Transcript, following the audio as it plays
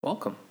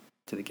Welcome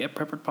to the Get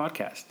Preppered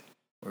podcast,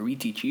 where we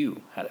teach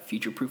you how to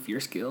future-proof your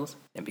skills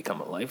and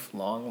become a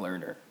lifelong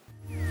learner.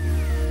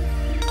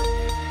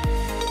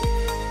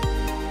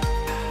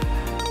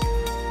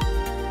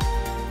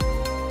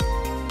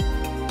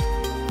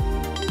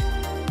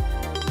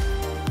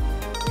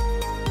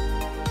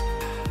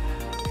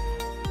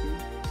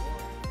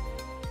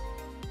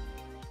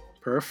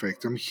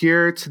 Perfect. I'm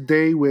here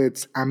today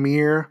with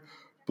Amir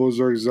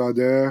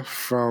Bozorgzadeh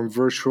from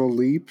Virtual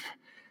Leap.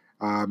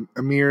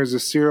 Amir is a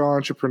serial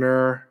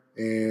entrepreneur,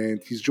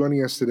 and he's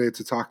joining us today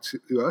to talk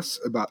to us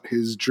about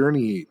his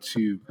journey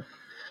to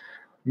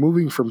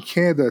moving from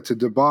Canada to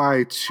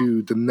Dubai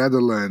to the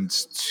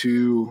Netherlands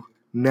to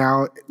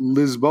now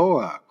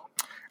Lisboa.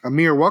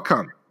 Amir,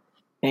 welcome.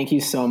 Thank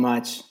you so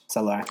much,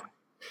 Salar.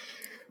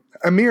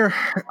 Amir,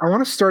 I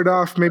want to start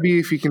off maybe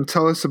if you can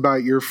tell us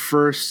about your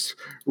first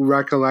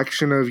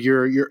recollection of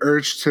your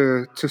urge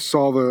to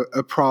solve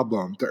a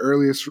problem, the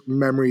earliest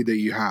memory that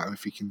you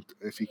have.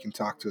 If you can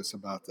talk to us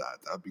about that,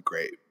 that'd be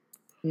great.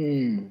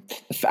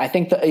 I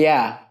think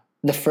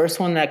the first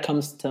one that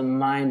comes to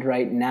mind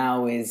right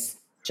now is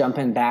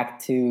jumping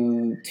back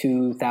to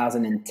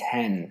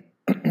 2010.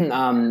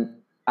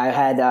 I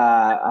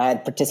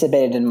had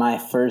participated in my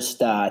first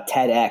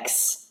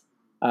TEDx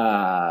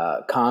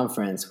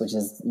conference, which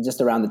is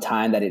just around the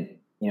time that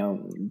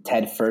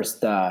TED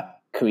first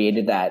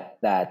created that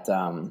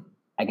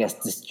I guess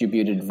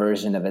distributed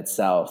version of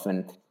itself,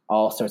 and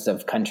all sorts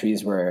of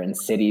countries and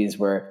cities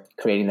were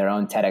creating their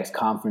own TEDx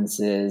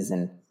conferences,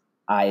 and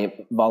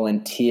I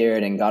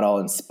volunteered and got all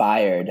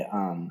inspired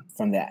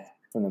from the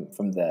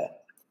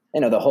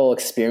whole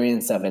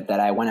experience of it,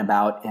 that I went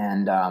about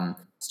and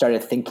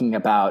started thinking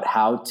about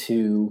how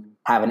to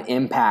have an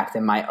impact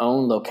in my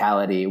own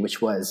locality,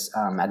 which was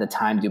at the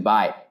time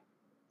Dubai,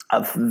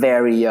 a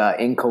very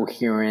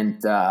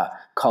incoherent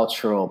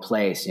cultural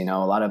place.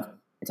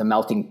 It's a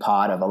melting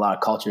pot of a lot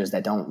of cultures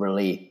that don't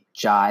really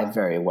jive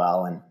very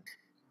well. And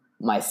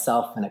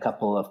myself and a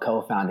couple of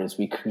co-founders,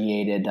 we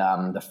created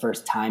the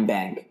first time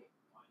bank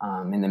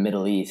in the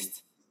Middle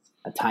East.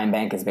 A time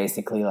bank is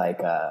basically like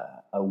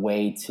a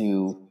way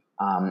to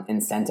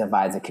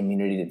incentivize a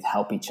community to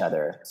help each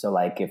other. So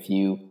like if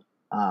you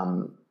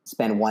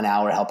spend 1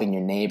 hour helping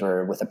your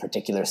neighbor with a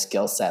particular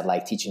skill set,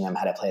 like teaching them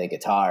how to play the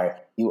guitar,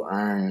 you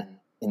earn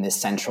in this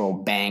central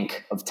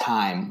bank of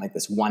time, like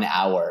this 1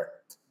 hour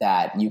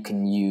that you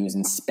can use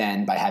and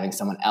spend by having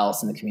someone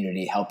else in the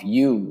community help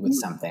you with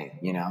something,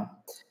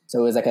 So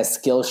it was like a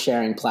skill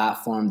sharing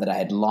platform that I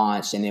had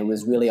launched, and it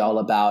was really all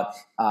about,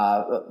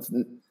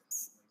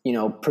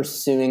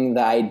 pursuing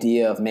the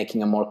idea of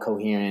making a more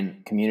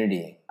coherent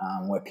community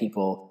where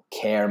people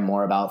care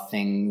more about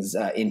things,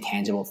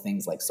 intangible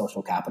things like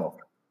social capital.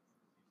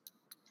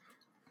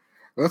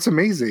 That's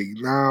amazing.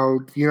 Now,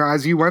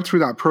 as you went through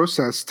that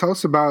process, tell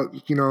us about,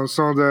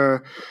 some of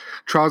the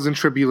trials and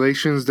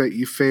tribulations that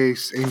you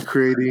faced in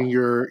creating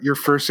your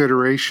first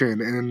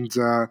iteration. And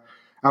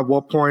at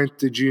what point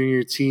did you and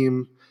your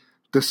team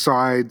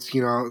decide,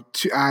 to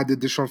add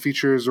additional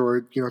features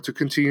or, to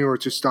continue or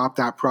to stop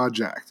that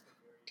project?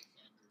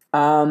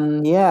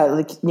 When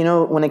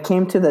it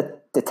came to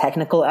the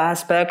technical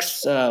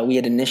aspects, we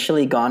had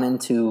initially gone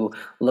into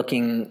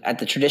looking at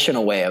the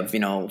traditional way of,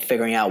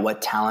 figuring out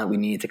what talent we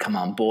needed to come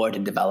on board to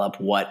develop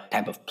what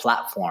type of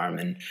platform.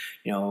 And,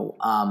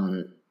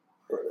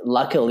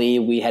 luckily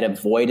we had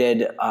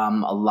avoided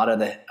a lot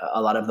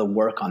of the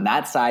work on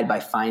that side by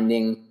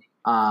finding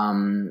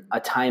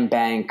a time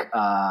bank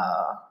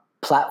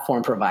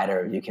platform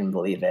provider, if you can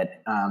believe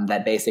it,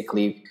 that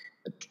basically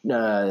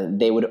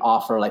they would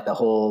offer like the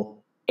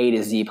whole A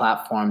to Z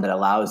platform that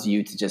allows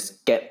you to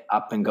just get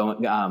up and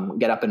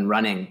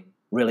running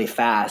really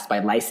fast by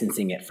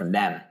licensing it from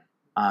them.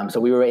 So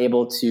we were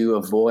able to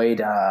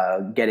avoid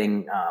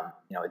getting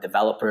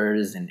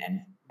developers and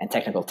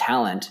technical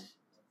talent.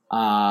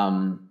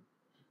 And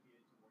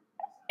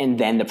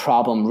then the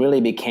problem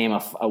really became a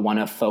one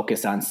of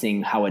focus on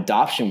seeing how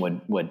adoption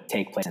would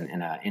take place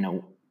in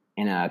an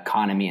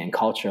economy and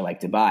culture like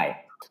Dubai.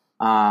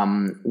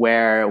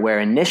 Where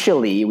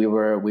initially we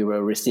were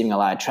receiving a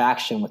lot of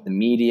traction with the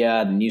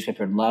media. The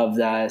newspaper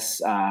loved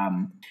us.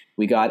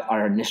 We got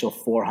our initial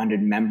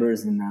 400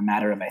 members in a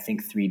matter of, I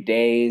think, 3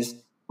 days,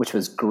 which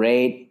was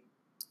great.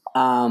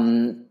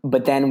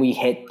 But then we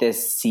hit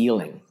this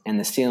ceiling, and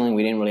the ceiling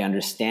we didn't really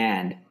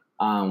understand.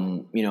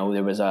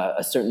 There was a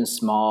certain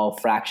small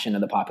fraction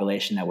of the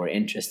population that were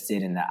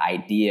interested in the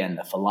idea and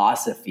the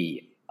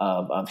philosophy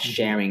of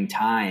sharing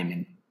time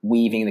and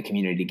weaving the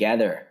community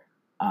together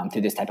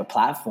through this type of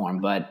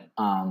platform. But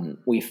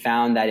we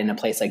found that in a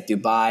place like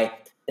Dubai,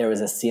 there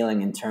was a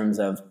ceiling in terms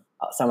of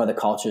some of the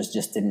cultures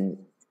just didn't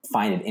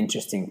find it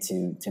interesting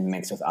to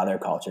mix with other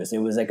cultures. It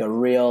was like a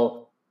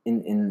real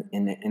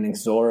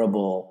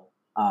inexorable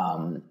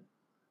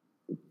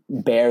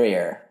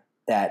barrier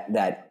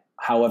that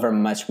however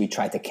much we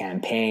tried to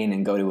campaign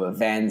and go to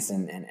events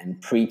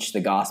and preach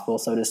the gospel,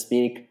 so to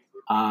speak,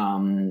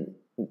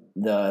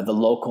 the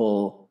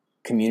local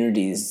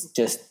communities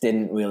just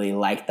didn't really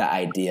like the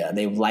idea.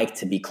 They like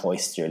to be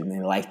cloistered and they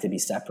like to be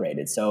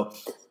separated. So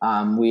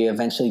we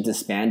eventually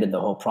disbanded the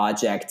whole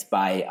project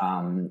by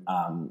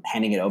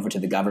handing it over to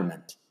the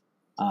government,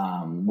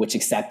 which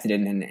accepted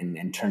it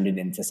and turned it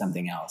into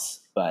something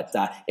else. But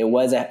it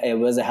was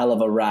a hell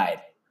of a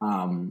ride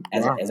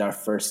as our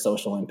first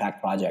social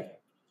impact project.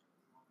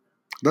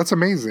 That's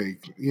amazing.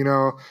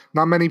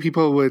 Not many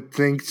people would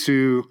think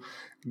to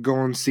go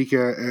and seek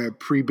a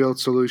pre-built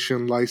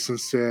solution,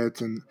 license it,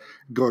 and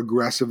go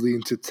aggressively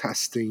into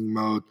testing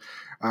mode.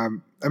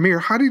 Amir,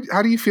 how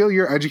do you feel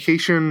your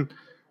education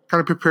kind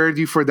of prepared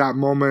you for that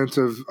moment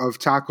of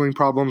tackling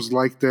problems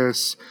like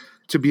this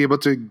to be able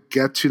to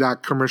get to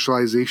that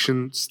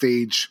commercialization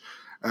stage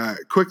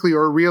quickly,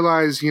 or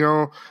realize,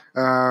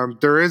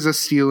 there is a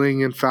ceiling,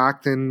 in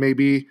fact, and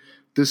maybe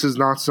this is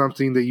not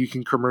something that you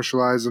can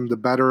commercialize, and the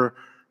better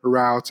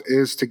route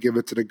is to give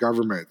it to the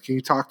government? Can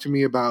you talk to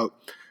me about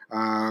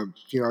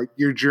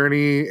your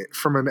journey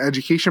from an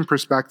education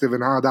perspective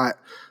and how that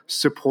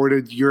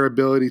supported your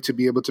ability to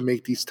be able to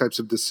make these types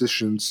of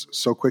decisions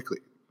so quickly?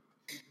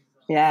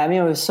 Yeah, I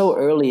mean, it was so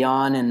early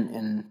on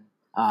in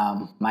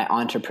my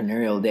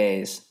entrepreneurial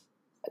days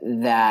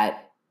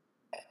that,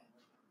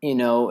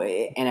 and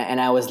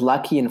I was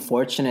lucky and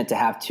fortunate to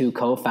have two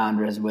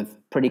co-founders with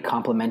pretty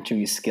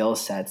complementary skill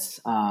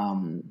sets.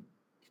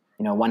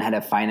 One had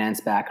a finance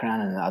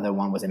background and the other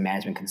one was a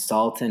management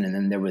consultant. And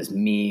then there was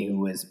me, who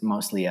was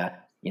mostly a,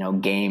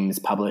 games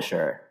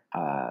publisher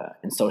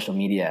and social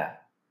media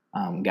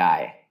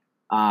guy.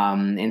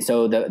 And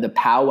so the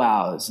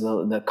powwows,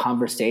 the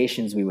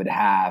conversations we would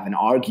have and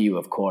argue,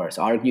 of course,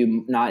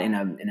 not in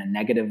a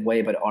negative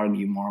way, but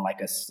argue more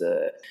like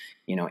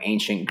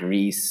ancient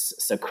Greece,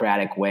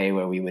 Socratic way,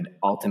 where we would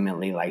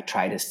ultimately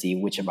try to see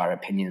which of our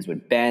opinions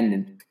would bend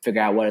and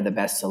figure out what are the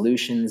best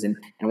solutions. And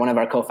one of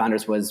our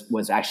co-founders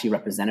was actually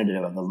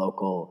representative of the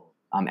local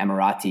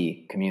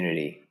Emirati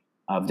community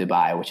of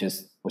Dubai, which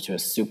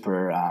was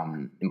super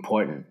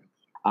important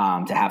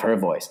to have her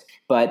voice.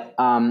 But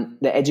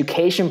the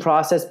education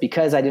process,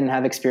 because I didn't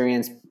have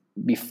experience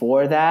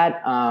before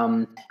that,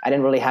 I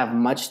didn't really have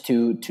much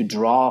to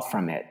draw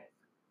from it.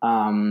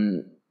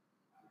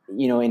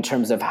 In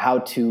terms of how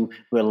to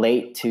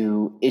relate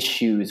to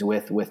issues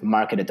with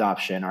market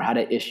adoption, or how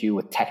to issue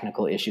with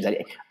technical issues.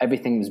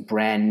 Everything was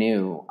brand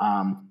new.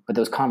 But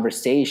those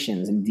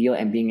conversations and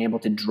being able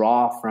to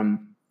draw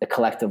from the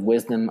collective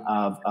wisdom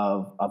of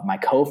my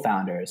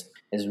co-founders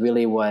is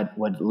really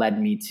what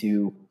led me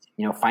to,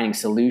 finding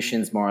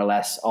solutions more or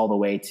less all the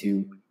way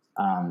to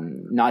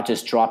not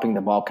just dropping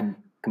the ball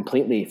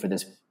completely for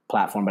this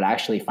platform, but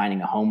actually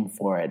finding a home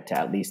for it to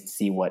at least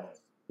see what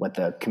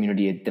the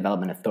Community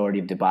Development Authority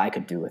of Dubai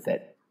could do with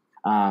it.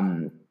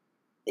 And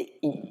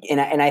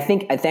I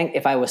think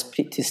if I was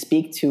to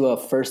speak to a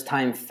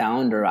first-time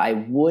founder, I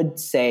would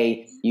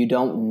say you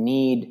don't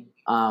need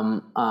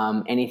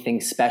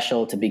anything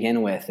special to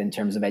begin with in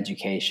terms of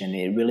education.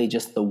 It really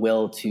just the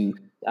will to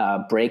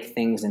break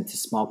things into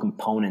small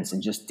components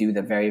and just do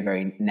the very,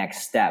 very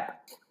next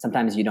step.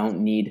 Sometimes you don't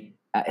need,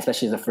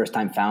 especially as a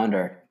first-time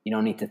founder, you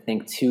don't need to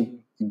think too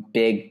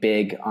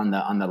big on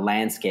the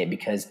landscape,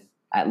 because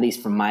at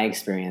least from my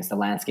experience, the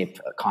landscape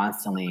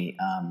constantly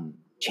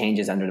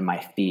changes under my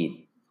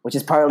feet, which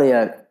is partly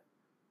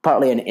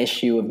an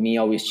issue of me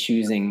always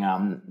choosing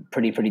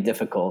pretty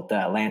difficult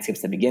landscapes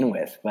to begin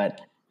with.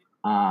 But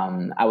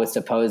I would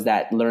suppose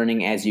that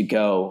learning as you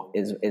go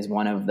is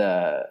one of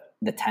the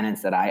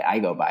tenets that I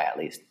go by, at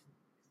least.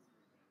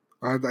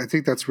 I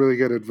think that's really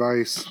good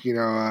advice.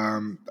 I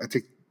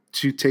think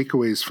two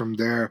takeaways from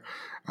there.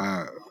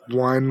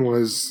 One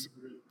was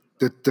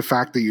the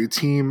fact that your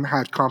team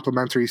had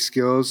complementary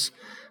skills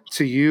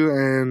to you,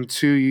 and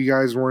two, you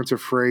guys weren't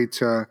afraid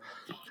to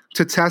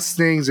test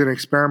things and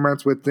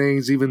experiment with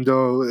things, even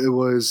though it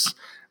was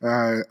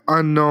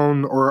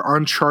unknown or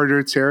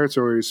uncharted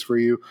territories for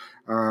you.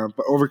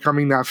 But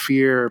overcoming that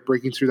fear,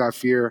 breaking through that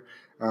fear,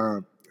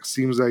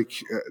 seems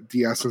like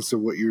the essence of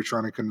what you're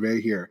trying to convey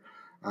here.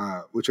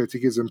 Which I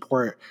think is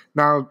important.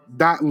 Now,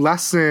 that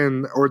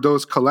lesson, or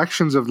those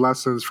collections of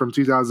lessons from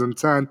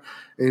 2010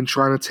 in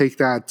trying to take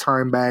that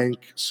time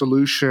bank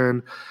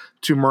solution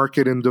to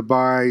market in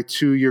Dubai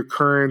to your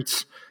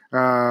current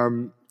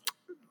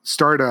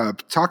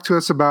startup, talk to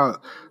us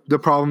about the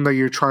problem that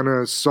you're trying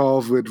to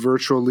solve with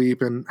Virtual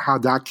Leap and how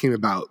that came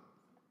about.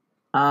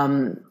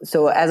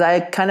 So as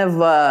I kind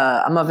of,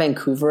 I'm a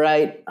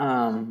Vancouverite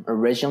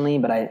originally,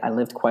 but I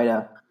lived quite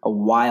a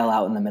while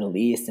out in the Middle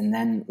East. And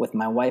then with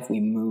my wife,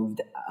 we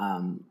moved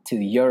to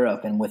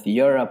Europe. And with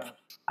Europe,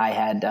 I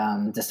had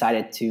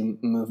decided to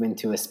move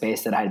into a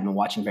space that I had been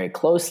watching very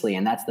closely,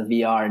 and that's the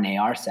VR and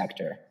AR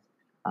sector.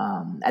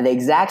 At the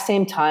exact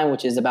same time,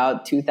 which is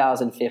about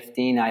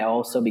 2015, I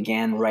also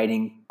began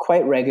writing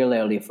quite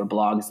regularly for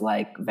blogs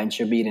like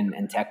VentureBeat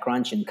and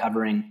TechCrunch, and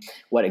covering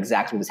what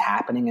exactly was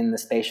happening in the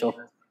spatial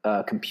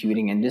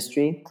computing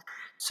industry.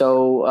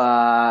 So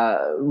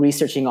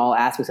researching all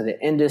aspects of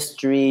the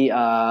industry,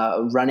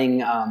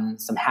 running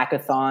some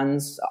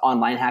hackathons,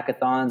 online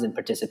hackathons, in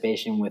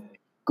participation with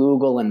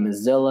Google and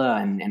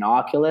Mozilla and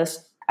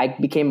Oculus, I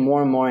became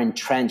more and more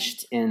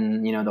entrenched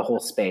in the whole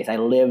space. I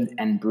lived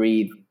and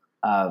breathed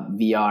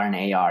VR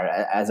and AR,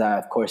 as I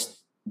of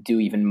course do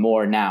even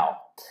more now.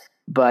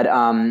 But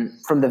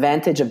from the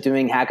vantage of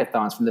doing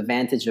hackathons, from the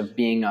vantage of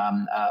being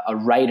a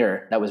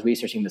writer that was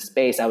researching the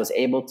space, I was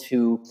able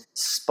to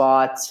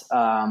spot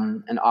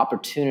an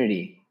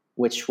opportunity,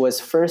 which was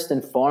first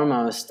and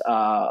foremost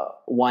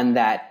one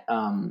that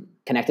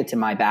connected to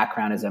my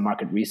background as a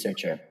market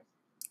researcher.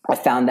 I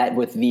found that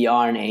with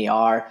VR and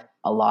AR,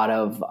 a lot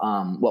of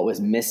what was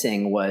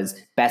missing was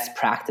best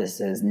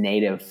practices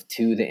native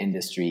to the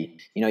industry.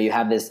 You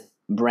have this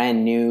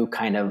brand new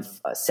kind of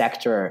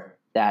sector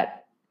that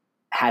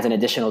has an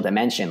additional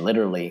dimension,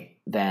 literally,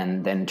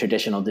 than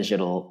traditional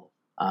digital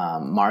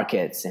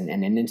markets and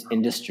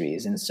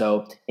industries. And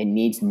so it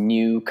needs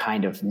new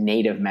kind of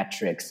native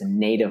metrics and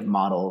native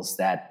models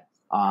that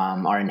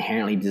are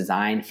inherently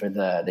designed for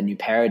the new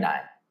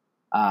paradigm.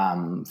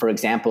 For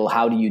example,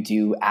 how do you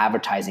do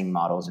advertising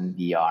models in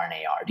VR and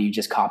AR? Do you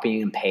just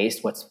copy and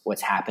paste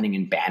what's happening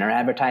in banner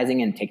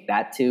advertising and take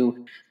that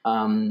to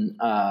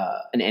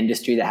an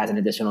industry that has an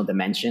additional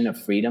dimension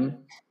of freedom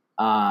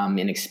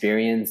and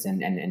experience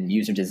and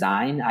user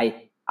design?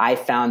 I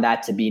found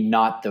that to be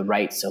not the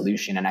right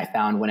solution, and I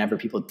found whenever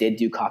people did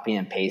do copy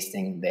and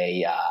pasting,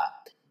 they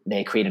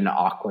created an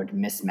awkward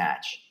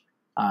mismatch.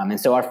 And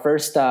so our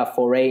first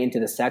foray into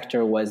the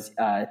sector was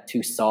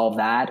to solve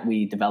that.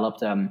 We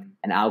developed an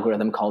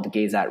algorithm called the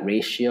gaze-at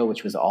ratio,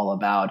 which was all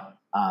about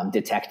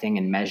detecting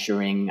and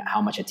measuring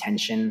how much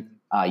attention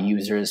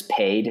users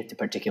paid to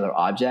particular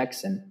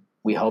objects. And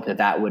we hoped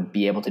that would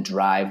be able to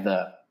drive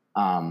the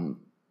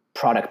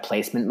product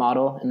placement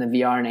model in the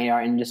VR and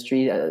AR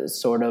industry, a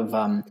sort of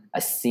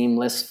a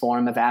seamless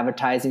form of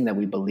advertising that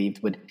we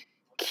believed would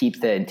keep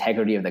the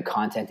integrity of the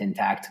content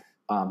intact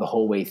the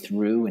whole way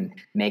through and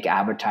make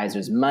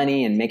advertisers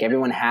money and make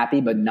everyone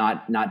happy, but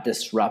not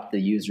disrupt the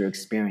user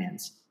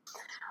experience.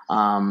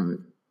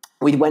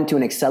 We went to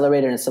an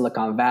accelerator in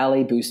Silicon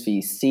Valley, Boost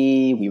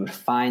VC. We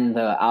refined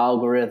the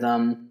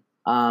algorithm.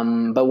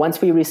 But once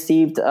we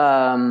received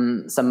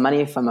some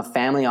money from a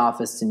family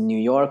office in New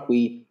York,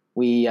 we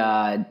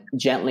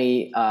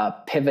gently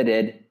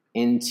pivoted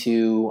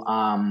into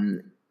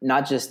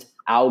not just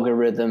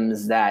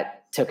algorithms that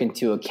took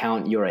into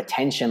account your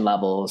attention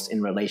levels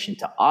in relation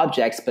to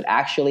objects, but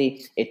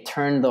actually it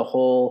turned the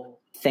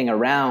whole thing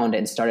around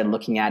and started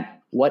looking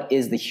at what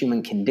is the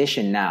human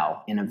condition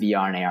now in a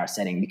VR and AR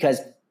setting. Because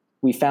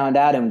we found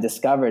out and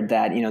discovered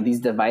that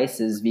these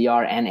devices,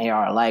 VR and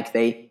AR alike,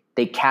 they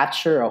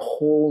capture a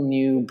whole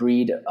new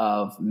breed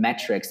of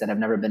metrics that have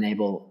never been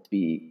able to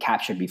be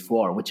captured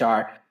before, which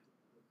are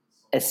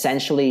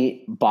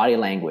essentially body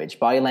language.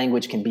 Body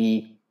language can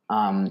be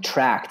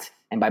tracked.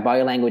 And by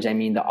body language, I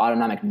mean the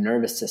autonomic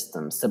nervous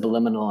system,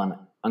 subliminal and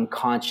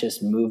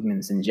unconscious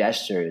movements and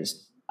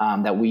gestures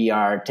that we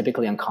are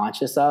typically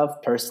unconscious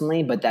of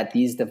personally, but that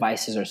these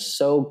devices are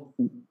so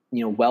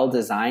well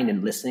designed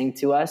and listening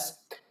to us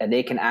that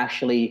they can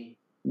actually,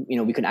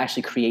 we can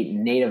actually create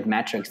native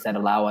metrics that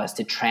allow us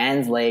to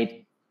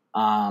translate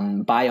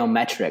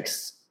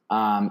biometrics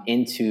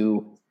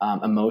into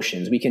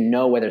emotions. We can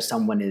know whether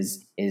someone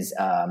is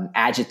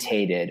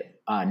agitated,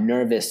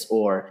 nervous,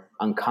 or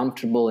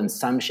uncomfortable in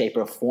some shape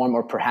or form,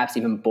 or perhaps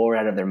even bored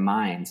out of their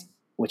minds,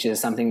 which is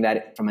something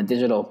that from a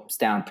digital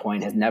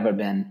standpoint has never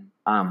been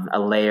a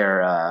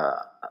layer,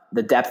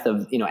 the depth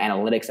of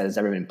analytics that has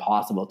ever been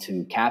possible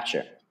to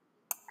capture.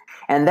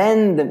 And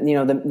then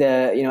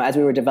as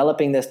we were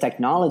developing this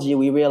technology,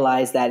 we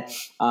realized that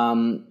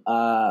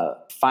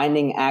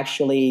finding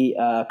actually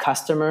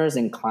customers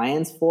and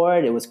clients for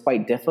it was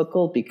quite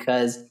difficult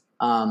because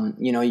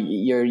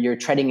you're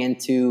treading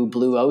into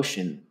blue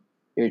ocean.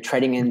 You're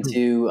treading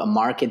into a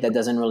market that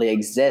doesn't really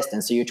exist.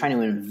 And so you're trying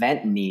to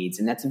invent needs.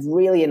 And that's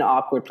really an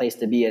awkward place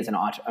to be as an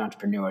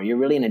entrepreneur. You're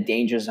really in a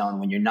danger zone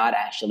when you're not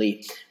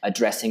actually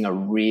addressing a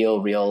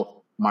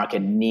real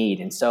market need.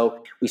 And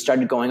so we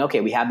started going,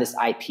 okay, we have this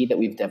IP that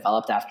we've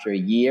developed after a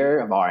year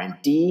of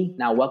R&D.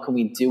 Now, what can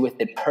we do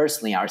with it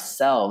personally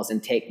ourselves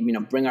and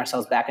bring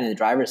ourselves back into the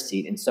driver's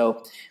seat? And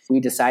so we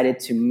decided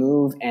to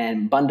move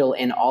and bundle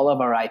in all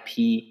of our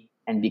IP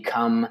and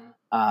become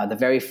the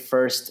very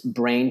first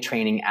brain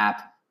training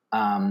app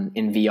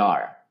in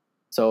VR.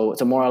 So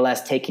more or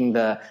less taking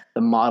the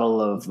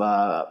model of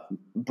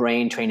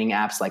brain training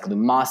apps like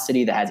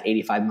Lumosity that has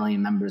 85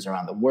 million members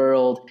around the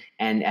world,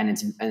 and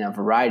a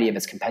variety of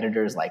its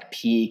competitors like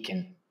Peak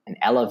and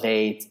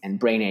Elevate and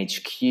Brain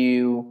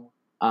HQ.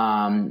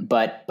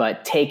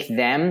 But take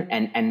them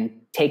and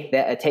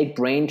take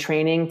brain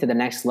training to the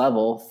next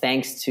level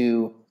thanks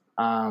to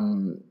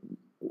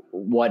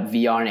what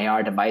VR and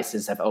AR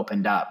devices have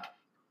opened up.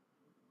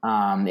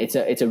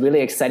 It's a really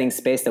exciting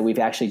space that we've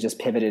actually just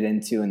pivoted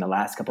into in the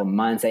last couple of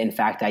months. In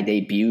fact, I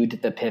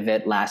debuted the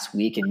pivot last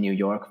week in New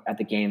York at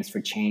the Games for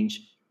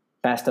Change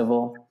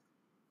Festival.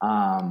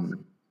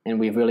 And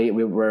we're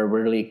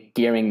really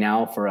gearing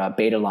now for a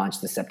beta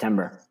launch this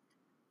September.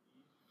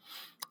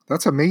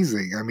 That's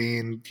amazing. I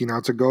mean,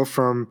 to go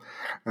from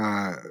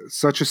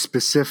such a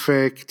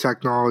specific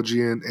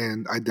technology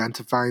and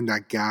identifying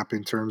that gap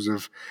in terms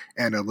of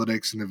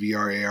analytics in the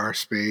VR AR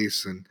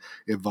space and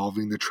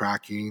evolving the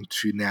tracking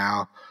to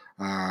now,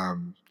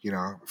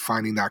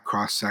 finding that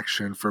cross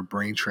section for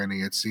brain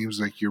training. It seems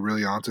like you're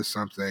really onto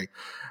something.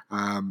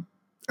 Um,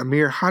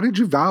 Amir, how did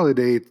you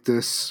validate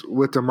this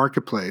with the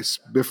marketplace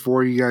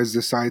before you guys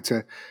decide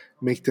to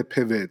make the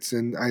pivots?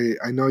 And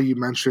I know you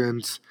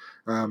mentioned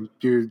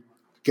you're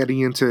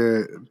getting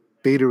into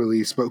beta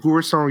release, but who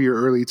were some of your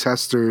early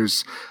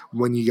testers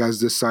when you guys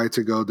decide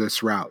to go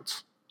this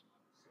route?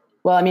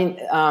 Well, I mean,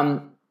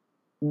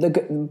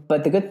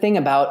 but the good thing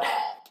about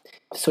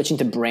switching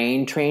to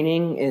brain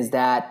training is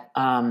that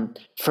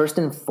first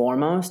and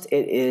foremost,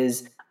 it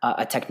is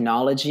a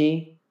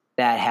technology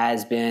that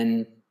has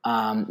been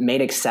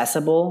made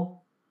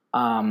accessible.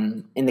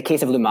 In the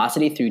case of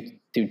Lumosity, through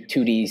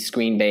 2D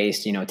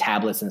screen-based,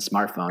 tablets and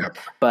smartphones, Yep.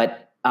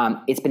 but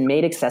it's been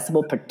made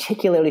accessible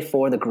particularly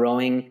for the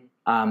growing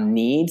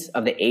needs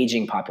of the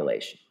aging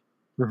population.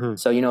 Mm-hmm.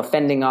 So,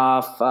 fending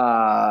off,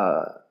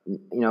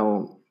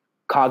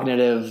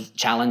 cognitive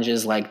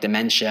challenges like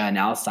dementia and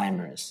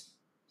Alzheimer's.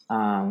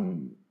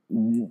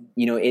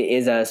 It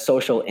is a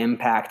social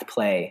impact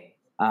play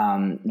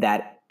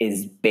that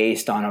is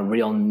based on a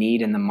real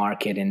need in the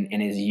market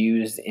and is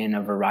used in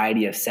a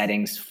variety of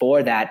settings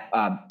for that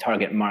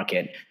target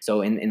market.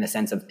 So in the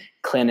sense of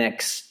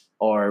clinics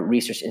or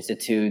research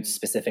institutes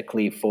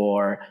specifically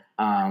for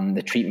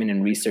the treatment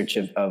and research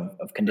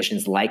of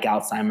conditions like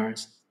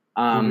Alzheimer's.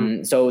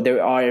 So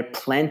there are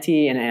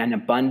plenty and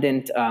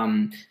abundant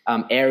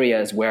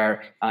areas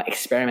where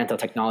experimental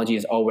technology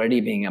is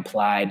already being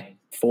applied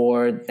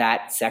for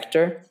that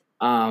sector.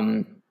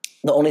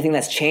 The only thing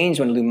that's changed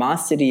when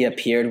Lumosity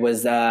appeared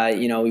was,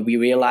 we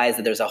realized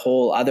that there's a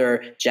whole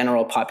other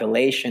general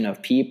population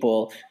of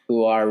people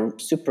who are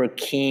super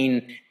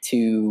keen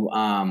to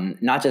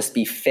not just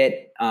be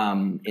fit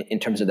in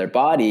terms of their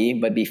body,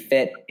 but be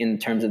fit in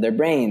terms of their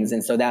brains.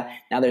 And so that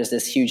now there's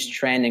this huge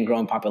trend and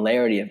growing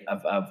popularity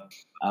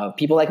of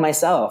people like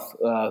myself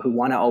who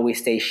want to always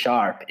stay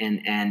sharp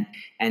and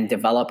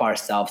develop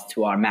ourselves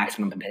to our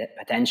maximum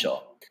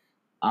potential.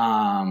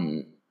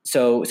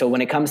 So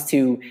when it comes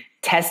to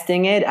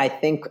testing it, I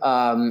think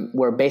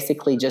we're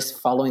basically just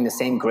following the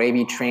same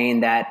gravy train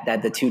that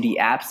the 2D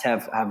apps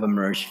have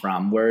emerged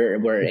from.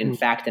 We're in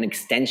fact an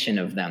extension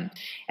of them.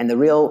 And the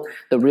real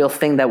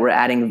thing that we're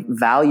adding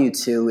value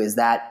to is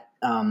that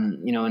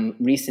in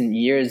recent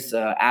years,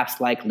 apps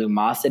like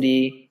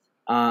Lumosity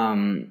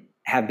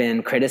have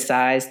been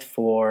criticized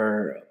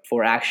for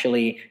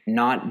actually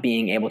not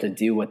being able to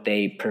do what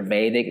they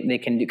convey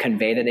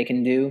that they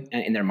can do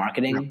in their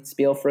marketing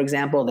spiel. For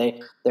example,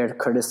 they're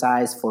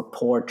criticized for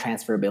poor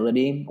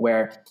transferability,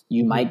 where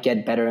you might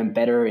get better and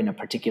better in a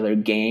particular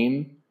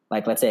game,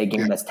 like let's say a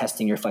game that's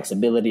testing your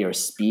flexibility or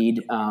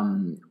speed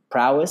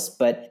prowess,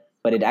 but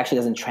it actually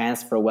doesn't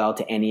transfer well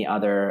to any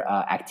other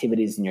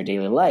activities in your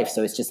daily life.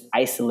 So it's just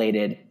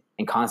isolated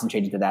and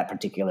concentrated to that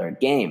particular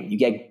game. You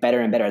get better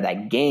and better at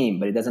that game,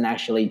 but it doesn't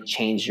actually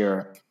change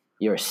your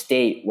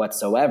state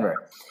whatsoever.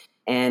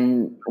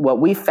 And what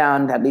we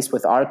found, at least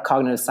with our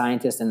cognitive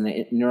scientists and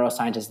the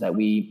neuroscientists that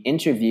we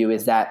interview,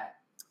 is that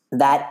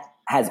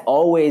has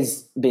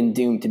always been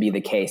doomed to be the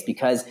case,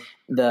 because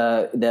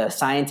the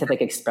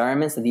scientific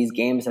experiments that these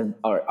games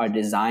are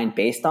designed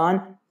based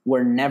on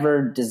were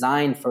never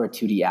designed for a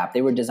 2D app.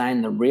 They were designed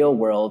in the real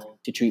world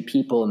to treat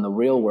people in the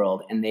real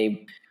world. And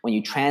when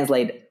you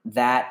translate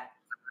that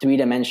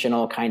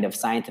three-dimensional kind of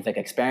scientific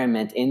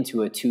experiment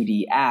into a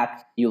 2D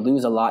app, you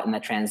lose a lot in the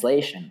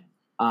translation.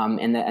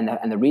 And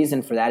the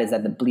reason for that is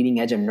that the bleeding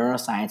edge of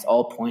neuroscience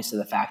all points to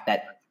the fact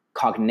that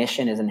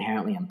cognition is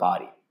inherently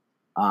embodied,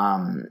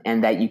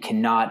 and that you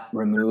cannot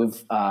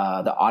remove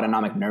the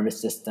autonomic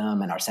nervous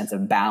system and our sense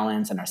of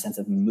balance and our sense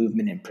of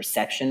movement and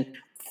perception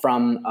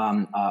from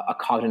a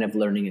cognitive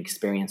learning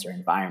experience or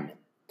environment.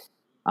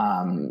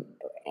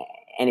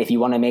 And if you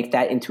want to make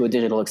that into a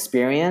digital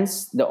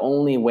experience, the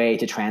only way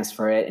to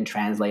transfer it and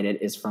translate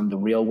it is from the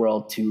real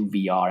world to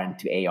VR and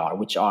to AR,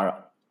 which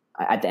are,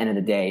 at the end of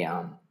the day,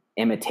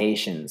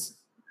 imitations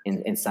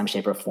in some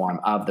shape or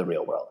form of the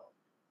real world.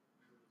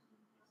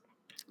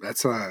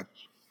 That's an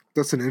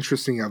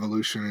interesting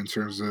evolution in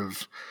terms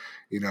of,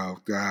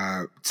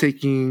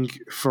 taking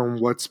from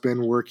what's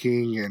been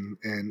working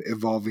and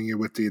evolving it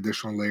with the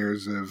additional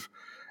layers of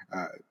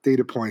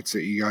data points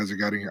that you guys are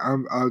getting.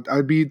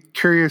 I'd be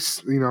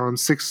curious, in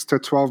 6 to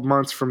 12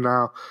 months from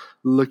now,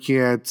 looking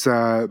at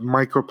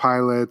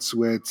micropilots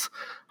with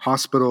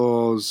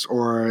hospitals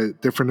or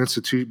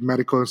different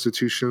medical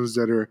institutions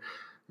that are,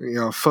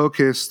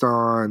 focused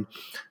on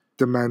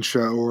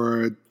dementia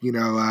or,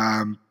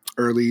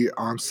 early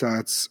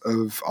onsets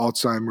of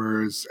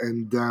Alzheimer's,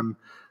 and them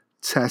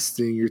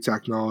testing your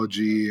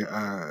technology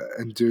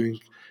and doing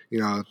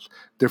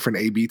different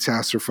A/B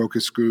tests or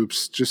focus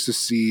groups just to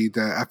see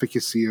the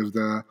efficacy of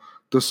the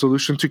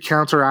solution to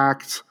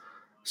counteract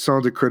some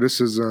of the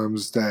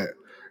criticisms that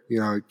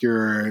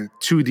your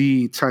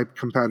 2D type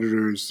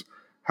competitors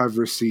have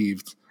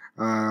received.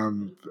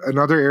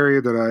 Another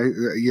area that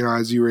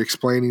as you were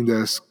explaining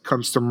this,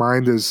 comes to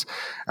mind is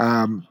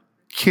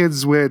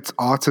kids with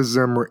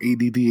autism or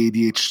ADD,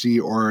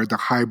 ADHD, or the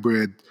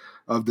hybrid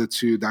of the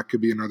two. That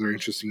could be another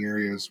interesting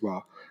area as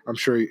well. I'm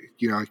sure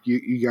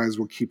you guys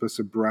will keep us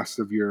abreast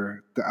of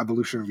the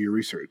evolution of your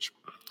research.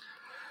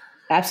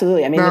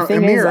 Absolutely. I mean, now, the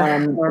thing Amir,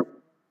 is,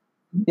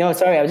 no,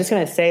 sorry, I was just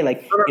going to say,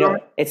 like,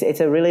 it's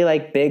a really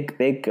like big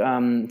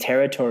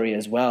territory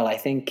as well. I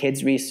think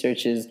kids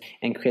research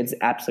and kids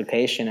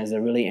application is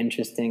a really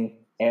interesting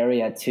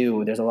area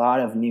too. There's a lot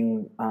of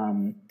new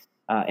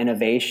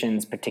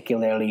innovations,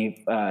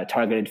 particularly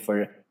targeted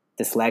for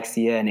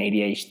dyslexia and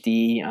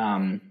ADHD.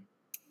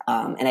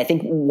 And I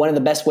think one of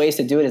the best ways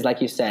to do it is, like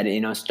you said,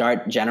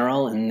 start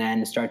general and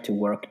then start to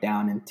work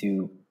down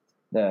into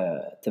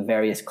the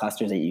various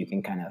clusters that you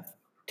can kind of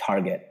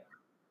target.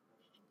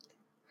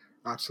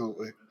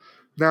 Absolutely.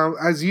 Now,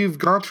 as you've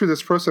gone through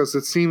this process,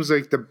 it seems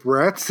like the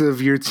breadth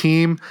of your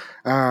team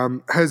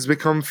has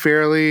become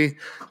fairly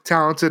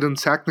talented and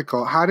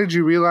technical. How did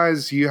you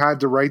realize you had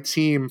the right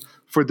team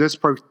for this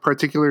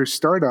particular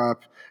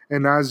startup?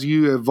 And as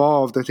you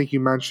evolved, I think you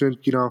mentioned,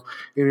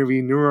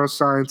 interviewing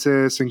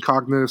neuroscientists and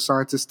cognitive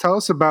scientists. Tell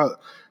us about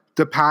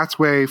the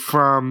pathway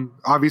from,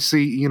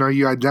 obviously,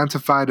 you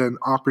identified an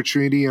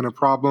opportunity and a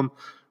problem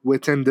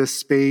within this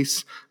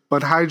space,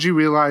 but how did you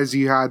realize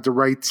you had the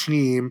right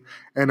team?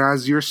 And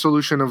as your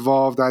solution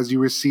evolved, as you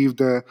received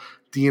the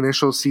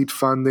initial seed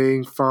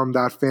funding from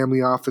that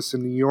family office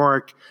in New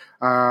York,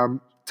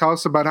 tell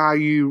us about how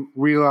you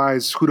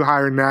realized who to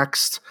hire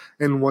next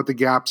and what the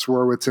gaps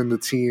were within the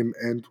team,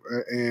 and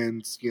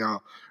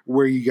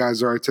where you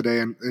guys are today,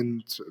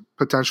 and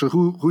potentially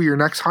who your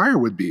next hire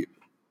would be.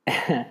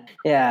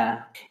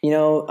 Yeah,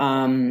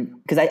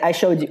 because I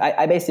showed you,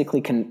 I basically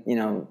can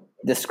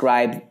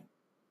describe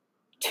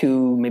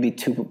maybe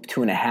two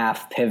and a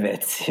half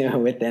pivots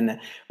within a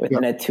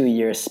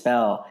 2-year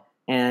spell.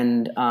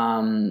 And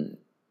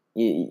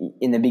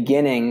in the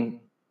beginning,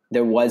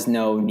 there was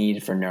no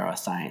need for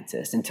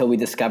neuroscientists until we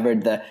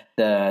discovered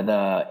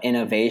the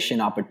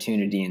innovation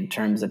opportunity in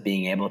terms of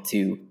being able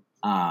to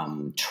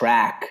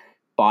track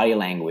body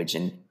language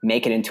and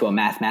make it into a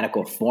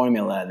mathematical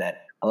formula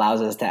that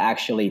allows us to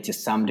actually, to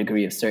some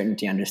degree of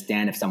certainty,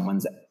 understand if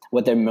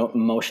what their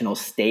emotional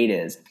state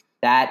is.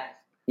 That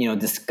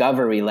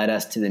discovery led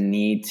us to the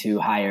need to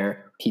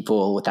hire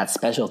people with that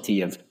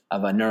specialty of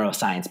a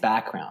neuroscience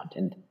background.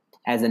 And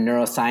as a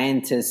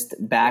neuroscientist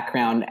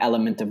background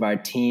element of our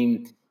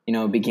team,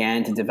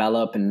 began to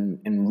develop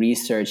and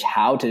research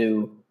how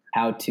to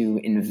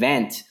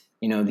invent,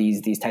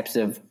 these types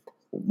of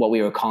what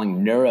we were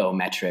calling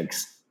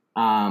neurometrics.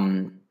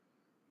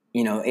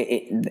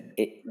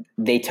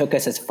 They took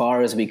us as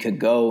far as we could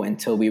go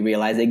until we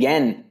realized,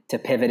 again, to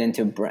pivot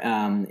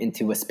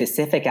into a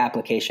specific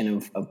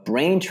application of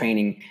brain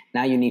training.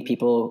 Now you need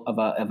people of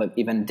a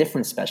even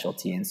different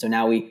specialty. And so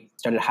now we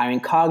started hiring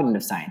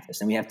cognitive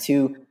scientists, and we have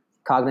 2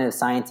 cognitive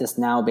scientists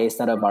now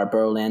based out of our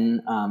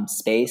Berlin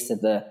space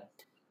at the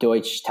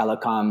Deutsche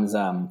Telekom's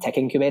tech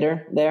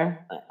incubator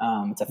there.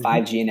 It's a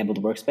 5G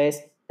enabled workspace.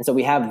 And so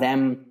we have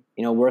them,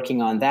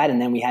 working on that.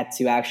 And then we had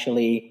to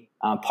actually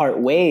part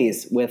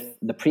ways with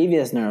the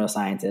previous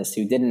neuroscientists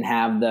who didn't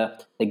have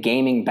the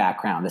gaming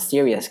background, the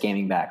serious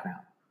gaming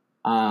background.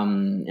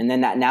 And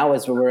then that now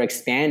as we're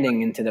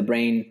expanding into the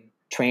brain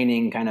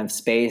training kind of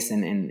space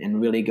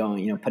and really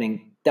going,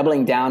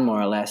 doubling down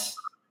more or less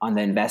on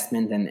the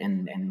investment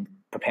and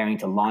preparing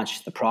to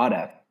launch the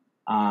product.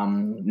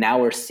 Now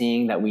we're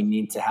seeing that we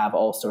need to have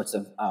all sorts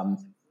of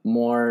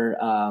more,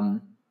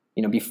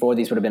 before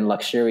these would have been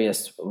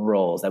luxurious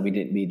roles that we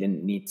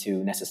didn't need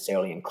to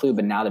necessarily include,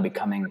 but now they're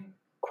becoming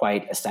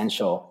quite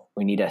essential.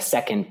 We need a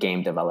second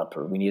game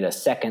developer. We need a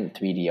second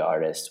 3D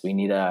artist. We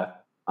need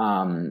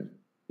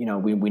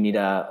we need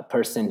a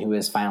person who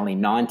is finally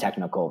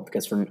non-technical,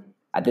 because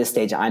at this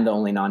stage, I'm the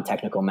only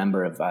non-technical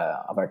member of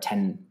our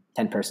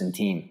 10-person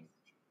team.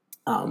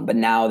 But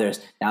now there's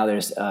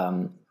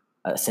a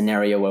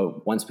scenario where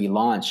once we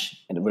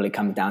launch, it really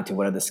comes down to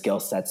what are the skill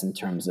sets in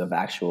terms of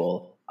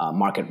actual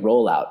market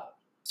rollout.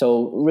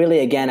 So really,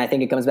 again, I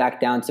think it comes back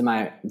down to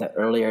the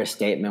earlier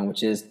statement,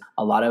 which is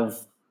a lot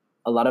of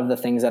the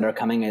things that are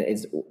coming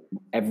is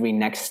every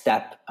next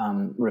step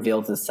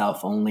reveals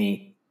itself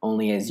only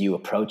as you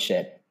approach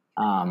it.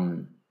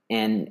 And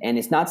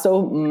it's not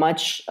so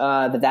much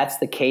that's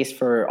the case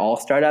for all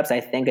startups.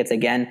 I think it's,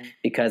 again,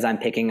 because I'm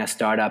picking a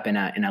startup in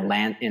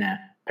a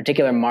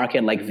particular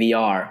market like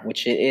VR,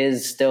 which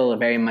is still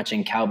very much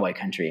in cowboy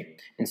country.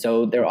 And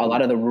so there are a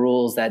lot of the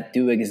rules that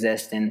do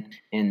exist in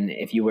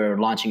if you were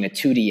launching a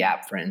 2D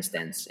app, for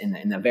instance,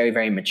 in a very,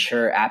 very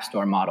mature app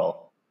store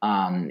model,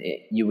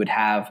 you would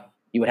have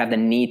the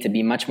need to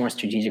be much more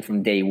strategic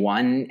from day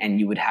one, and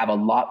you would have a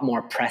lot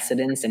more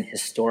precedents and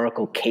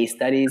historical case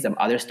studies of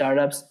other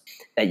startups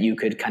that you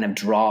could kind of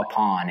draw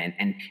upon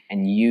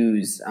and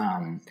use.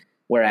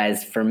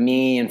 Whereas for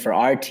me and for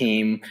our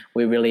team,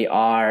 we really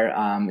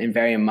are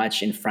very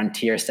much in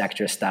frontier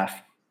sector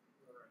stuff.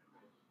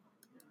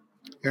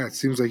 Yeah, it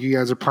seems like you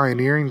guys are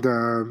pioneering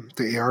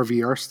the AR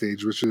VR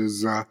stage, which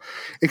is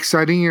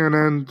exciting. And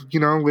then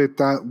with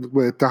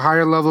the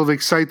higher level of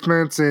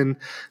excitement and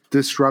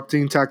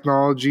disrupting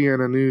technology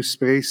in a new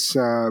space,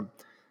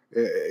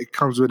 it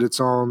comes with its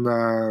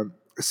own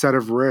set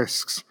of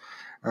risks.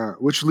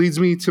 Which leads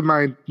me to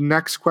my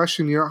next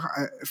question.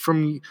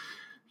 From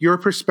your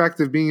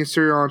perspective, being a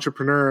serial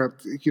entrepreneur,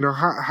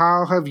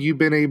 how have you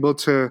been able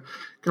to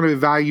kind of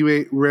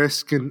evaluate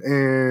risk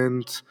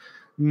and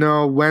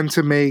know when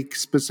to make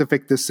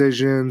specific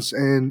decisions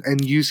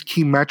and use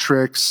key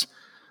metrics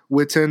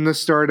within the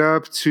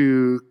startup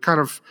to kind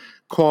of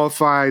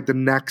qualify the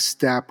next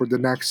step or the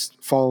next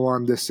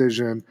follow-on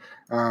decision,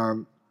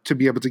 to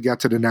be able to get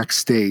to the next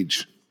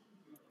stage?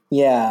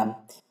 Yeah,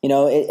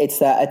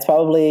 it's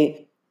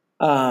probably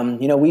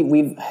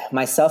we've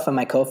myself and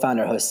my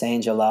co-founder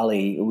Hossein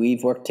Jalali,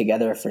 we've worked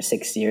together for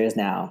 6 years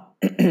now,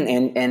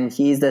 and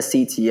he's the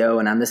CTO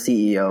and I'm the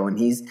CEO, and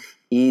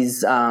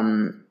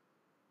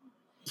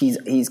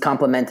he's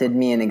complimented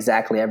me in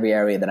exactly every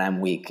area that I'm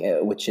weak,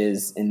 which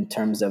is in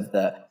terms of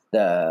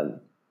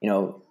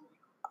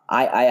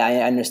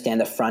I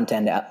understand the front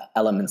end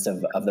elements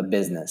of the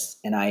business,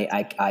 and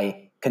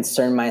I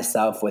concern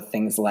myself with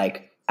things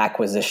like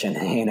acquisition,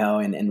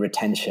 and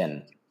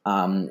retention.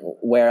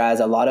 Whereas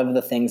a lot of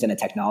the things in a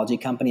technology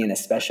company, and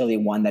especially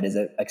one that is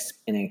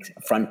in a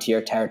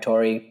frontier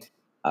territory,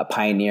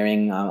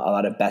 pioneering a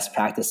lot of best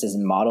practices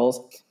and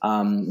models,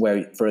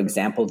 where, for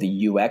example,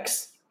 the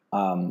UX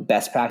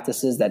best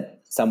practices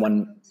that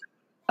someone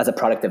as a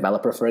product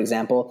developer, for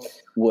example,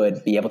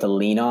 would be able to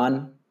lean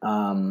on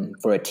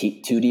for a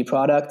 2D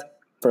product.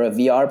 For a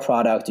VR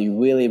product,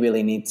 you really,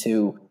 really need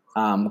to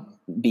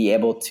be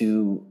able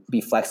to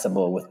be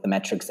flexible with the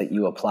metrics that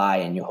you apply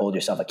and you hold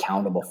yourself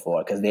accountable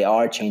for, because they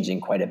are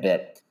changing quite a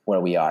bit where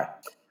we are.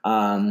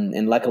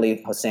 And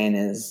luckily, Hossein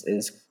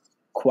is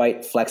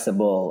quite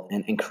flexible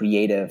and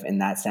creative in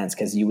that sense,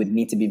 because you would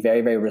need to be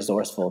very, very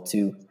resourceful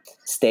to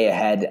stay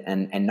ahead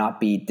and not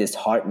be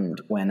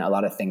disheartened when a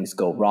lot of things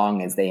go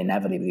wrong, as they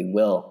inevitably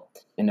will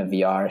in a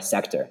VR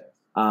sector.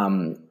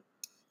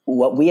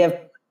 What we have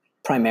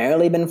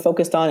primarily been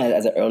focused on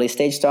as an early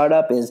stage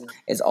startup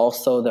is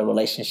also the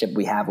relationship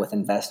we have with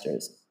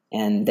investors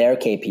and their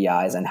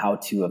KPIs, and how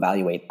to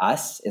evaluate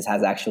us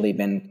has actually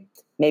been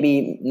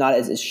maybe not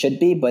as it should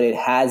be, but it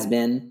has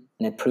been,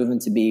 and it proven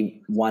to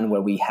be one where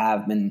we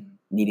have been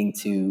needing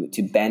to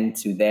bend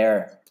to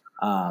their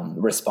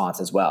response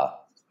as well.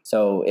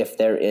 So if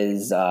there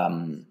is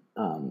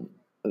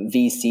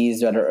VCs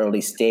that are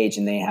early stage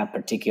and they have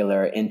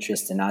particular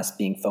interest in us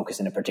being focused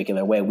in a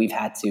particular way, we've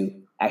had to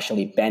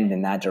actually bend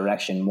in that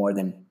direction more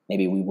than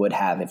maybe we would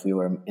have if we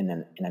were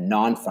in a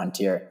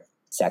non-frontier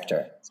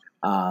sector.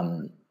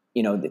 I'm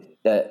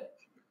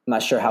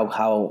not sure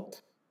how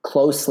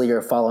closely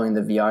you're following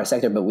the VR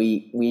sector, but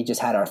we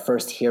just had our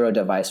first hero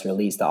device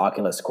released, the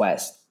Oculus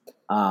Quest,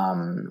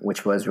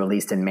 which was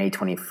released in May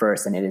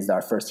 21st. And it is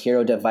our first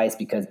hero device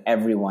because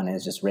everyone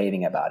is just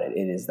raving about it.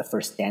 It is the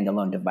first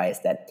standalone device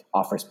that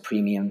offers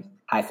premium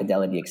high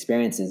fidelity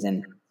experiences.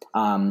 And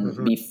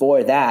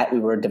before that, we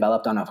were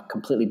developed on a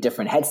completely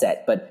different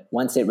headset. But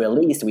once it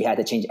released, we had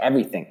to change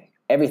everything.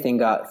 Everything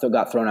got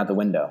thrown out the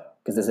window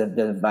because the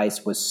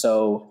device was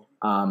so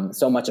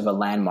much of a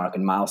landmark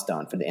and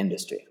milestone for the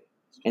industry.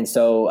 And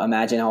so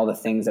imagine all the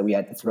things that we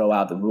had to throw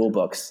out, the rule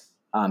books,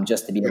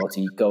 just to be able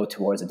to go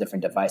towards a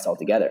different device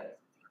altogether.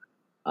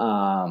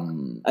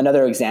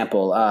 Another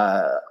example,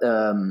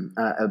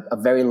 a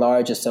very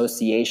large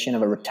association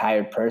of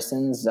retired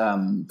persons,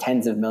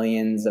 tens of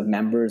millions of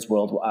members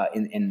worldwide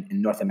in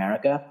North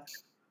America.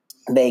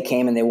 They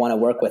came and they want to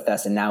work with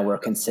us, and now we're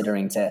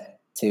considering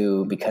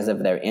to because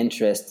of their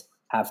interest,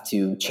 have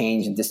to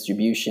change the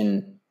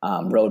distribution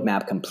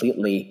roadmap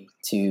completely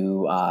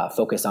to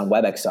focus on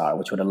WebXR,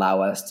 which would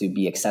allow us to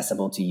be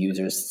accessible to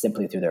users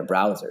simply through their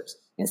browsers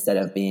instead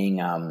of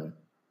being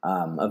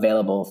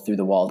available through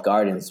the walled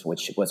gardens,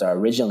 which was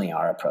originally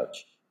our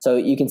approach. So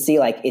you can see,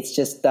 like, it's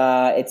just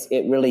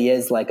it really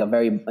is like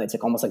it's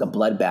like almost like a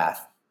bloodbath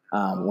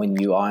when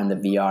you are in the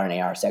VR and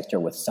AR sector,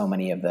 with so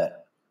many of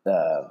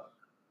the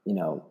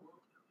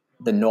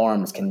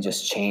norms can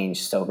just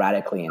change so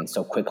radically and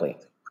so quickly.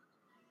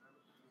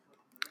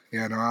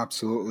 Yeah, no,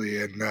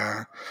 absolutely. And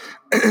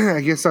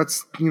I guess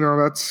that's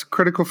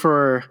critical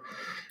for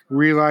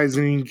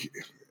realizing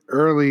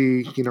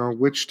early,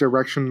 which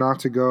direction not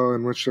to go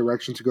and which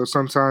direction to go.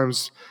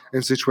 Sometimes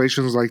in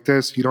situations like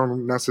this, you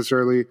don't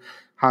necessarily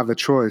have a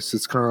choice.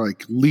 It's kind of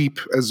like Leap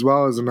as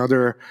well as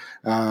another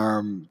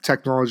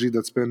technology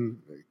that's been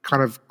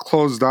kind of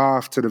closed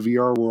off to the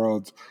VR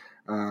world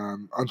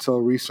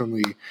until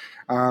recently.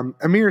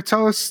 Amir,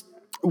 tell us,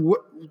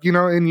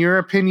 in your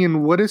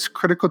opinion, what is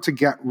critical to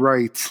get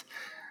right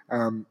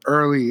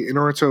early in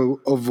order to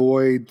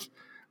avoid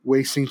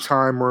wasting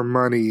time or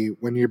money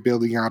when you're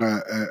building out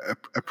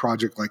a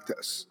project like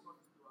this?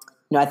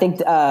 I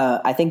think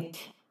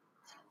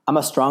I'm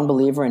a strong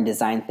believer in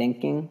design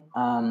thinking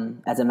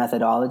as a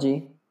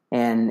methodology,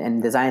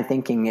 and design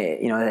thinking,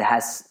 it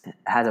has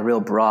a real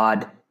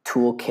broad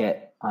toolkit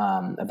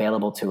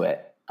available to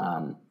it.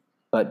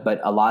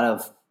 But a lot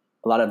of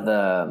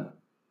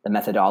the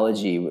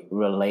methodology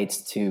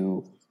relates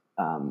to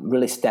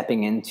really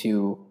stepping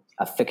into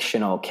a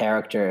fictional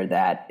character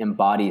that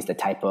embodies the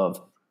type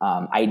of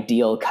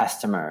ideal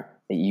customer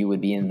that you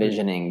would be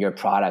envisioning your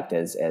product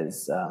as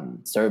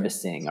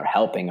servicing or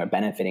helping or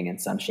benefiting in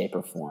some shape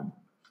or form.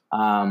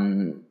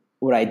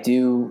 What I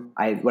do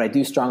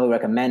strongly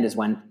recommend is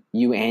when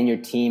you and your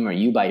team, or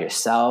you by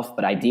yourself,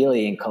 but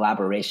ideally in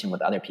collaboration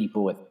with other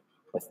people with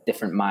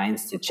different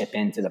minds to chip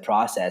into the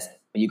process.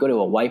 But you go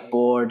to a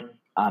whiteboard,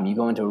 you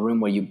go into a room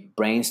where you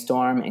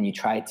brainstorm and you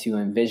try to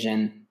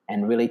envision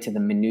and really to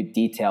the minute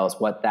details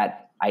what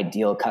that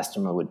ideal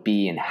customer would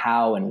be and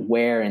how and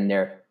where in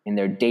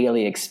their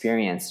daily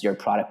experience your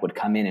product would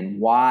come in and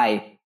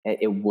why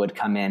it would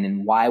come in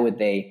and why would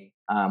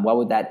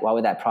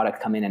that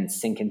product come in and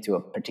sink into a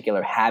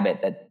particular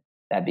habit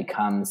that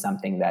becomes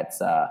something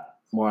that's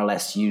more or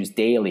less used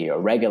daily or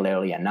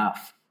regularly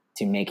enough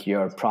to make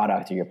your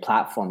product or your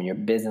platform, your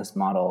business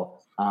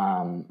model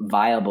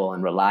viable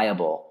and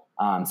reliable,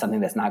 something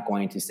that's not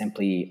going to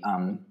simply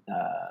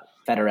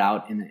feather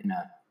out in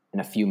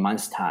a few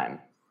months' time.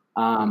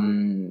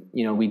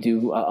 We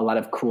do a lot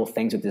of cool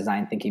things with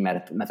design thinking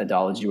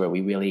methodology where we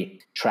really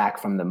track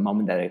from the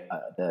moment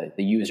that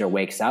the user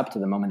wakes up to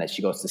the moment that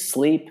she goes to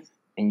sleep,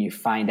 and you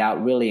find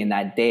out really in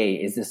that day,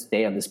 is this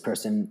day of this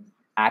person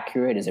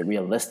accurate? Is it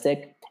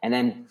realistic? And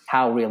then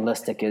how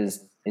realistic is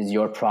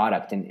your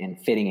product in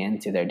fitting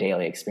into their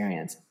daily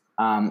experience?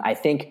 I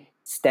think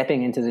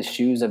stepping into the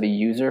shoes of a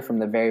user from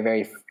the very,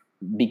 very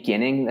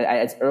beginning,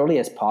 as early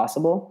as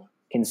possible,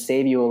 can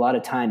save you a lot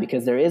of time,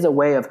 because there is a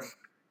way of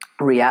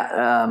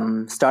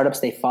startups,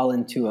 they fall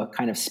into a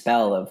kind of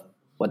spell of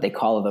what they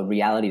call the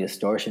reality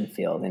distortion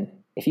field. And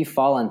if you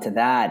fall into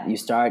that, you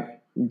start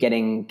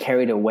getting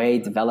carried away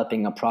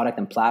developing a product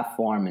and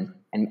platform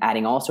and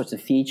adding all sorts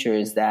of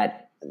features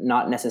that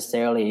not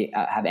necessarily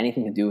have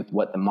anything to do with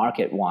what the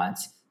market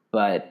wants,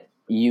 but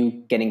you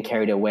getting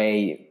carried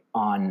away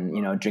on,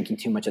 drinking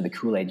too much of the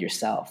Kool-Aid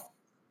yourself.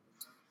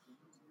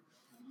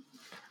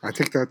 I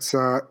think that's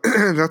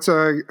that's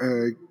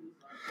a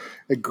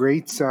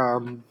great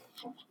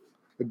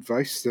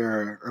advice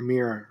there,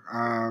 Amir.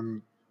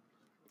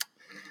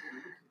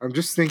 I'm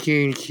just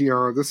thinking,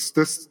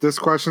 this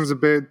question's a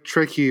bit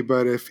tricky,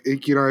 but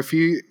if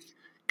you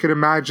could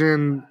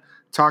imagine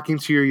talking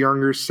to your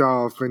younger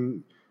self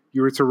and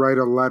you were to write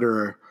a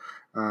letter,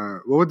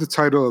 what would the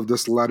title of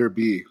this letter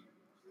be?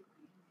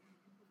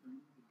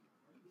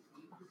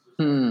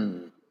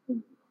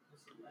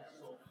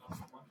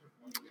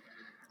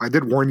 I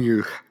did warn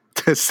you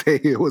to say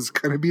it was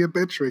going to be a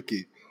bit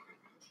tricky.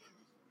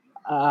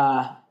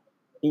 I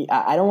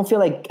don't feel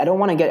like, I don't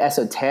want to get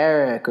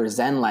esoteric or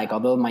Zen-like,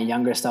 although my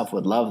younger self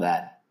would love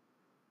that.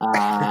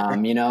 I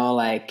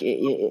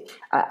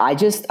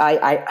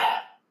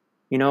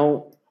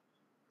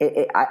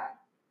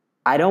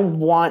don't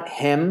want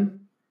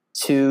him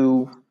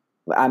to.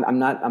 I'm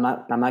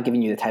not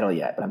giving you the title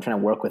yet, but I'm trying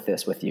to work with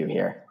this with you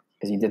here,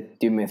 because you did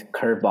do me with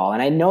curveball,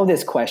 and I know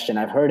this question.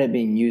 I've heard it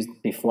being used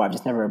before. I've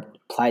just never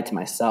applied to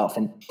myself,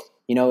 and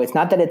it's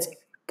not that it's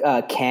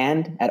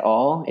canned at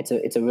all.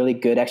 It's a really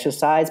good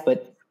exercise,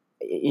 but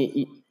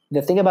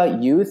the thing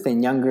about youth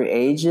and younger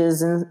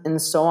ages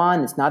and so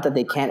on, it's not that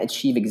they can't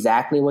achieve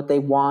exactly what they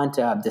want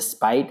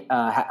despite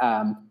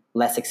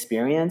less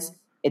experience.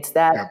 It's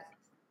that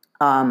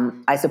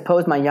I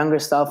suppose my younger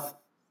self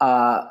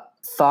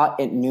thought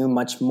it knew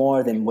much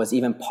more than was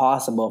even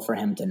possible for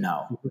him to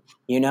know,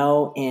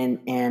 and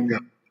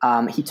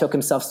he took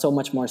himself so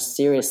much more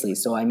seriously.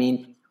 So I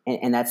mean,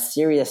 and that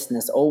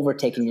seriousness,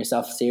 overtaking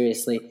yourself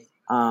seriously,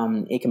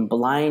 it can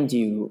blind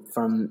you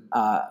from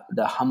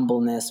the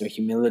humbleness or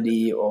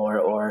humility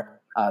or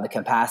the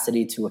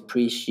capacity to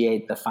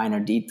appreciate the finer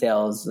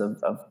details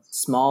of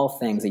small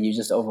things that you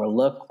just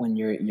overlook when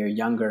you're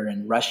younger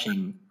and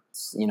rushing,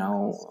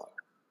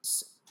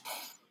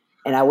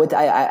 And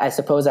I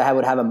suppose I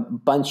would have a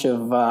bunch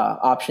of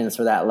options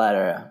for that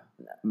letter,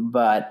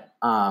 but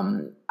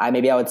I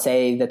would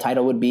say the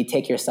title would be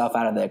 "Take Yourself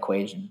Out of the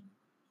Equation."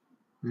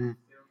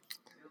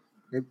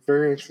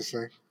 Very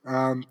interesting.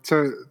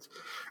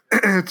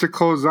 To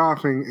close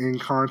off, in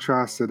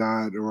contrast to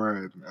that,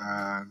 or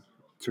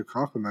to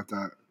complement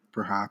that,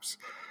 perhaps,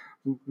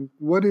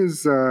 what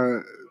is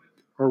or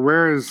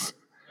where is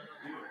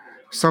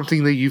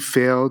something that you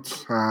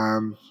failed,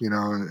 in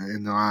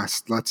the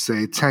last, let's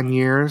say, 10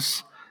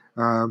 years,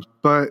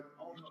 but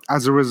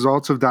as a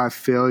result of that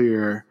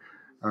failure,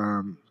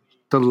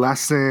 the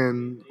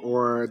lesson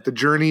or the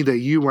journey that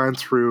you went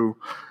through,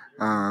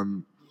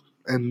 and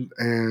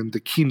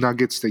the key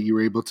nuggets that you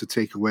were able to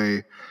take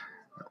away,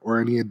 or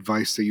any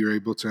advice that you're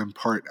able to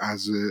impart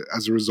as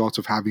a result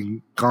of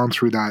having gone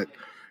through that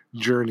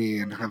journey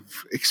and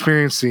have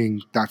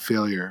experiencing that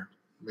failure?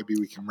 Maybe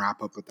we can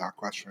wrap up with that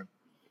question.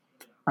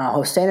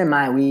 Hossein and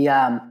I, we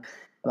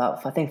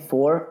about, I think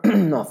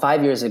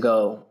 5 years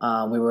ago,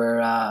 we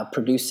were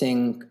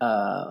producing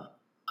a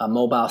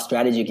mobile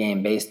strategy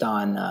game based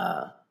on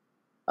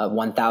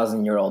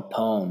 1,000-year-old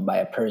poem by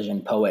a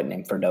Persian poet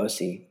named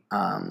Ferdowsi.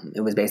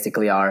 It was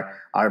basically our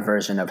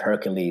version of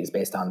Hercules,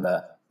 based on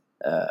the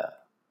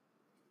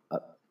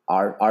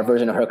our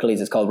version of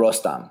Hercules is called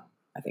Rostam.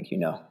 I think you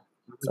know.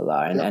 So,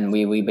 and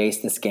we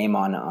based this game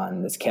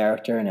on this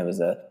character, and it was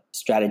a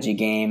strategy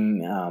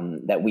game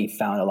that we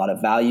found a lot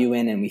of value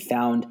in, and we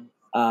found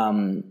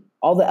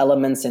all the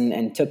elements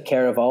and took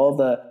care of all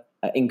the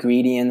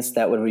ingredients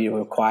that would be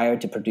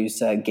required to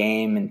produce a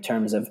game, in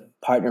terms of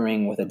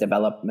partnering with a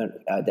development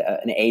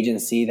an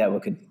agency that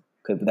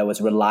that was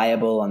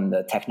reliable on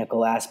the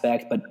technical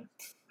aspect. But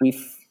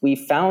we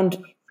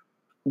found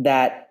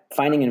that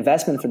finding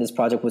investment for this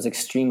project was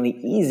extremely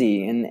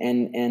easy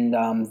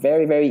and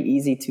very, very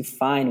easy to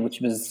find,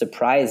 which was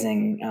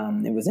surprising.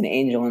 It was an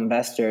angel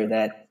investor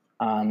that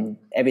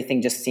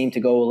everything just seemed to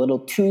go a little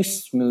too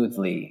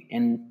smoothly,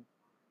 and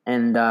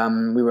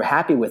we were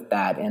happy with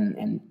that.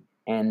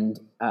 And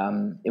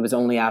it was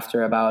only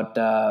after about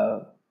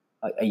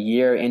a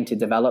year into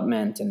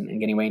development and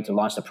getting ready to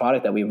launch the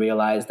product that we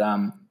realized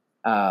the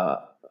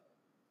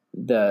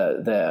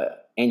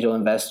angel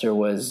investor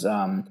was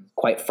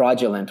quite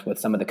fraudulent with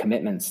some of the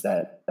commitments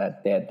that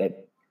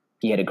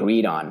he had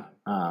agreed on,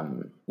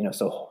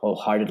 so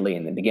wholeheartedly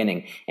in the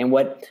beginning. And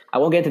what I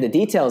won't get into the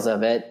details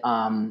of it,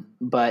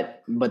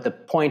 but the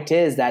point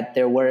is that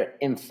there were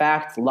in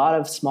fact a lot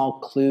of small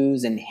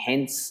clues and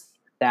hints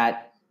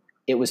that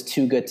it was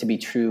too good to be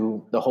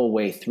true the whole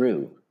way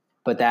through.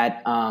 But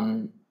that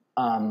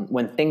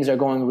when things are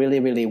going really,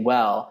 really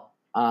well,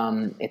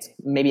 it's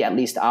maybe at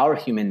least our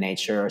human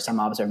nature or some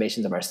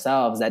observations of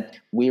ourselves that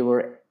we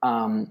were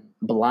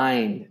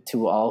blind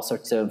to all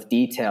sorts of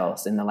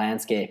details in the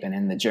landscape and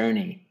in the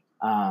journey.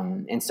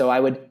 And so I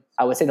would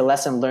say the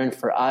lesson learned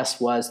for us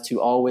was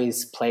to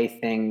always play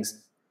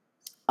things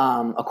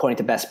according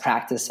to best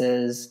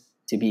practices,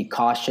 to be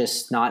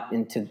cautious, not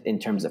in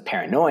terms of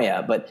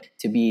paranoia, but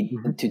to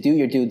do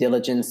your due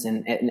diligence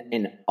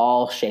in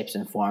all shapes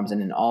and forms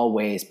and in all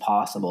ways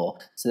possible,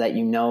 so that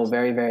you know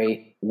very,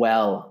 very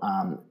well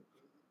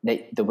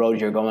that the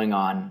road you're going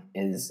on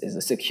is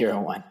a secure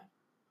one.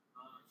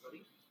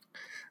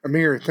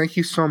 Amir, thank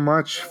you so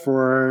much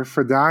for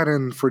that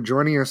and for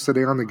joining us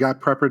today on the Get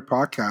Preppered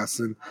podcast.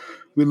 And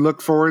we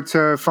look forward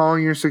to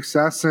following your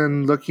success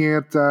and looking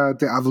at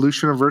the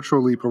evolution of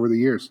Virtual Leap over the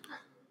years.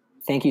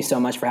 Thank you so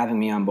much for having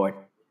me on board.